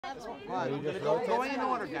Going in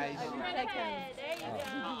order, guys. There you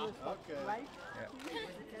go. Okay. Right?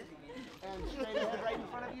 And straight ahead right in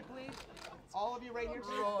front of you, please. All of you right here.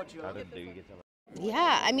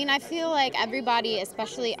 Yeah, I mean, I feel like everybody,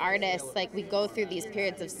 especially artists, like we go through these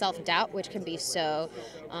periods of self-doubt, which can be so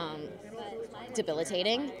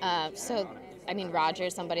debilitating. I mean, Roger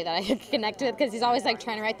is somebody that I connect with because he's always like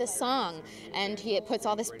trying to write this song, and he puts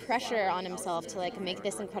all this pressure on himself to like make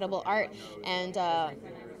this incredible art, and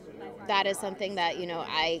that is something that, you know,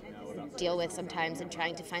 I deal with sometimes in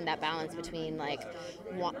trying to find that balance between like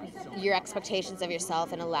your expectations of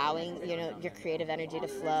yourself and allowing, you know, your creative energy to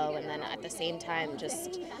flow, and then at the same time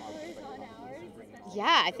just,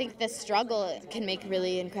 yeah, I think the struggle can make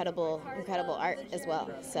really incredible art as well.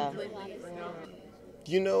 So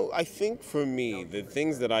You know, I think for me, the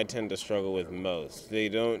things that I tend to struggle with most,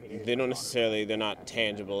 they're not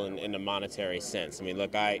tangible in a monetary sense. I mean,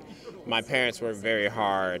 look, my parents worked very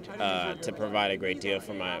hard to provide a great deal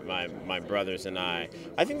for my brothers and I.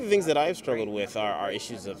 I think the things that I've struggled with are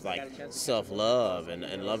issues of like self-love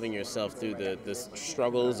and loving yourself through the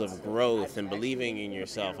struggles of growth and believing in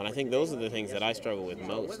yourself. And I think those are the things that I struggle with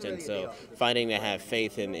most. And so fighting to have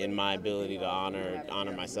faith in my ability to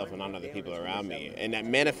honor myself and honor the people around me. And that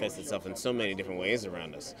manifests itself in so many different ways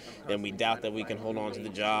around us. Then we doubt that we can hold on to the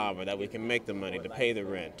job, or that we can make the money to pay the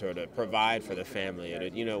rent, or to provide for the family.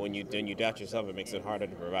 And you know, when you doubt yourself, it makes it harder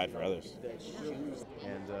to provide for others.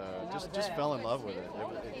 And just fell in love with it.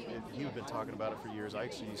 He had been talking about it for years. I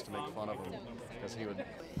actually used to make fun of him because he would.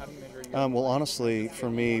 Well, honestly, for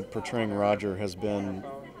me, portraying Roger has been,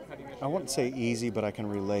 I wouldn't say easy, but I can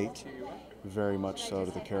relate very much so to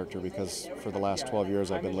the character, because for the last 12 years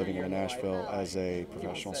I've been living in Nashville as a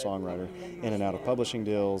professional songwriter, in and out of publishing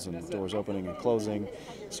deals and doors opening and closing.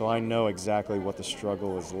 So I know exactly what the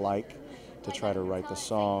struggle is like to try to write the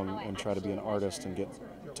song and try to be an artist and get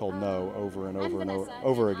told no over and over and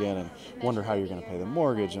over again, and wonder how you're going to pay the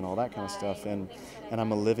mortgage and all that kind of stuff. And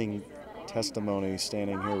I'm a living testimony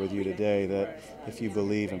standing here with you today that if you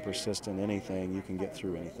believe and persist in anything, you can get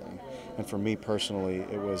through anything. And for me personally,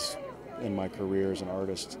 it was in my career as an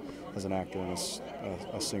artist, as an actor, and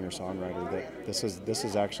a singer-songwriter, that this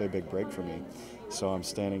is actually a big break for me. So I'm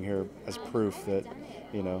standing here as proof that,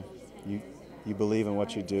 you know, you believe in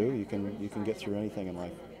what you do, you can get through anything in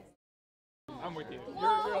life. I'm with you. You're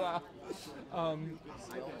allowed. What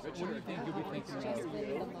do you think you'll be thinking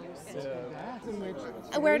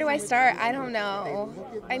about? Where do I start? I don't know.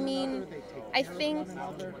 I mean, I feel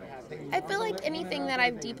like anything that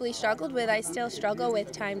I've deeply struggled with, I still struggle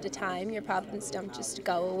with time to time. Your problems don't just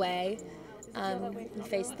go away. You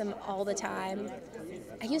face them all the time.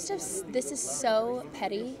 This is so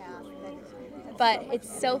petty, but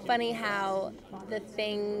it's so funny how the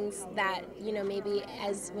things that, you know, maybe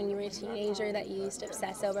as when you were a teenager that you used to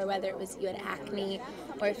obsess over, whether it was you had acne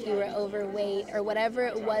or if you were overweight or whatever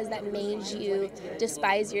it was that made you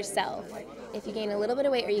despise yourself. If you gain a little bit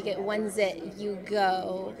of weight or you get one zit, you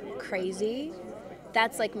go crazy.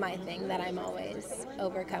 That's like my thing that I'm always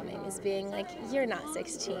overcoming, is being like, you're not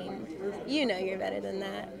 16. You know you're better than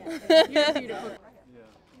that. You're beautiful.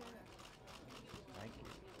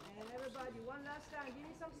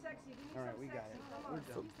 All right, we got it. We're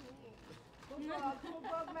done.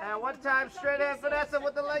 And one time, straight in, Vanessa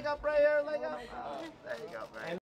with the leg up right here, leg up. There you go, man.